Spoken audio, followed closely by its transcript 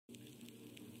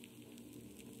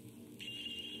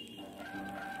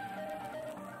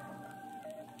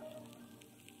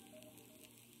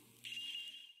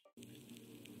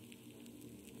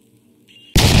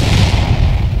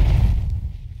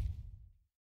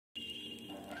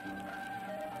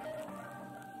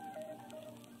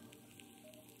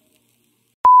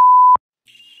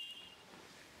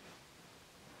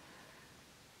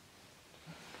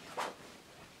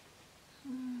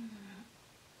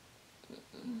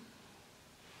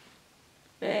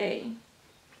Bae.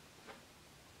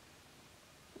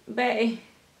 Bae.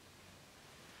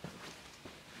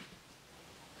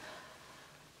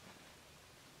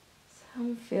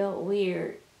 Something felt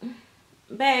weird.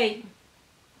 Bae.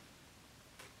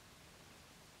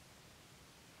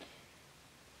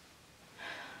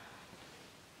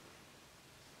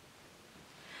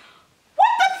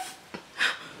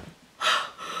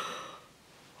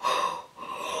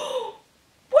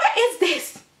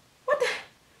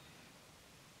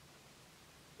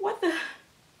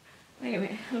 Wait a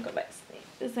minute, I'll go back to sleep.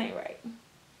 This ain't right.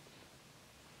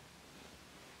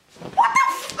 What the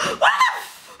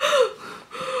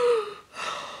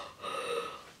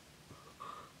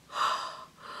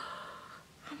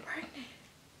I'm pregnant.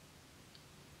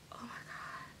 Oh my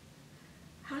God.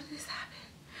 How did this happen?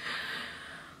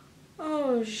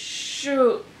 Oh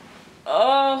shoot.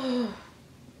 Oh.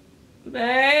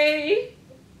 Babe.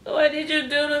 What did you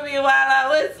do to me while I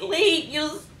was asleep, you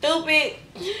stupid?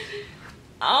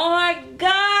 Oh my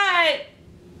God.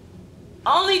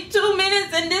 Only 2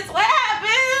 minutes and this what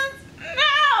happens?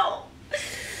 No.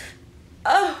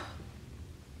 Oh.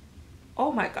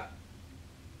 Oh my God.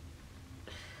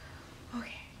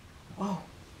 Okay. Whoa.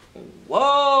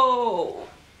 Whoa.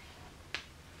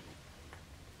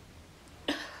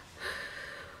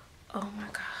 Oh my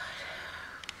God.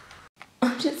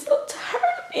 I'm just so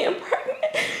tired of being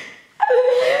pregnant. I've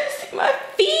been seeing my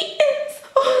feet in so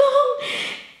long.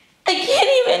 I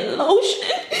can't even lotion.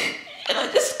 And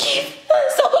I just keep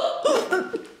feeling so.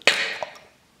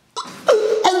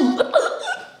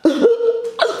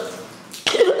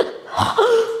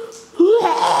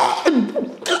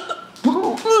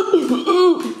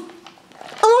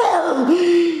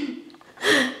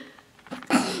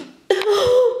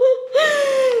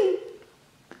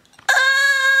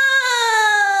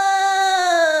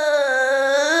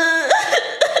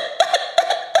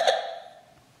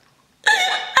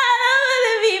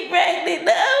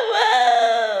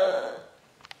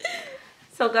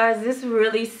 So guys, this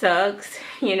really sucks,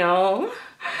 you know.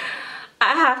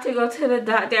 I have to go to the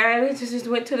doctor. I just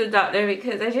went to the doctor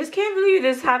because I just can't believe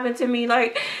this happened to me.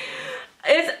 Like,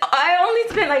 I only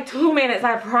spent like 2 minutes,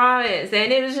 I promise.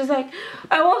 And it was just like,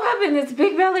 I woke up in this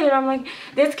big belly and I'm like,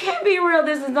 this can't be real.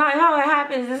 This is not how it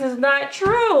happens. This is not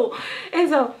true. And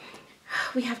so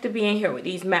we have to be in here with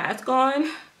these masks on.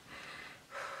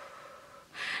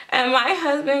 And my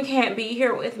husband can't be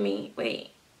here with me.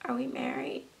 Wait, are we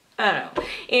married? I don't know.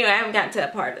 Anyway, I haven't gotten to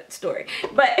that part of the story.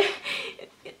 But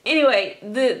anyway,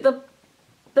 the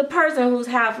person who's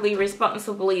halfly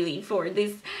responsibility for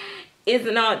this is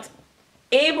not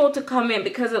able to come in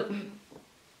because of...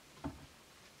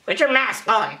 Put your mask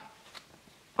on.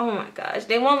 Oh my gosh.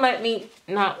 They won't let me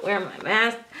not wear my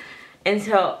mask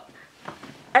until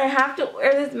I have to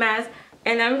wear this mask.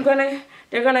 And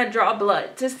they're gonna draw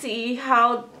blood to see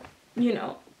how, you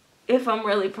know, if I'm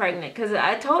really pregnant. Because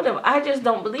I told them, I just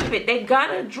don't believe it. They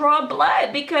gotta draw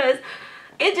blood because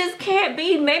it just can't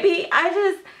be. Maybe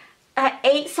I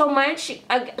ate so much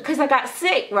because I got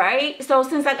sick, right? So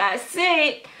since I got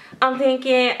sick, I'm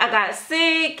thinking I got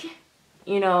sick,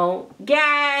 you know,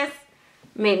 gas,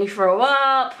 made me throw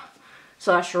up.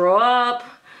 So I throw up.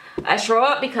 I throw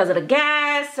up because of the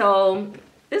gas. So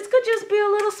this could just be a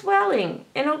little swelling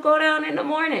and it'll go down in the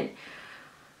morning.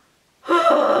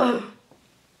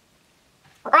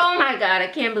 Oh my God, I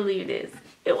can't believe this.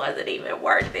 It wasn't even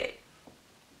worth it.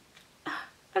 I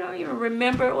don't even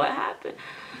remember what happened.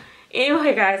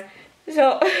 Anyway, guys,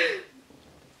 so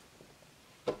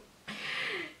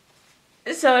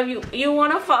if you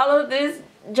want to follow this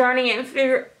journey and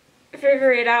figure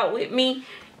it out with me,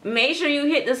 make sure you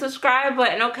hit the subscribe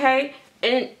button, okay?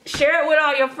 And share it with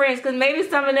all your friends, because maybe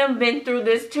some of them been through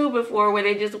this too before, where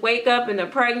they just wake up and they're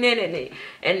pregnant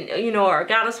and you know, or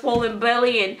got a swollen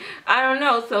belly, and I don't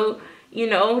know. So, you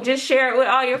know, just share it with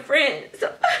all your friends.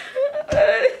 So,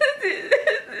 I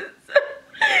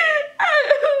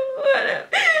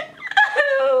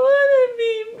don't wanna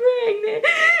be pregnant.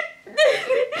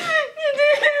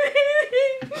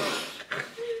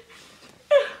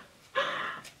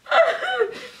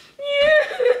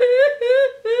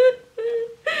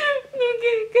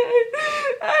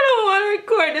 I don't want to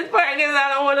record this part because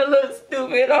I don't want to look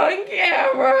stupid on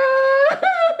camera.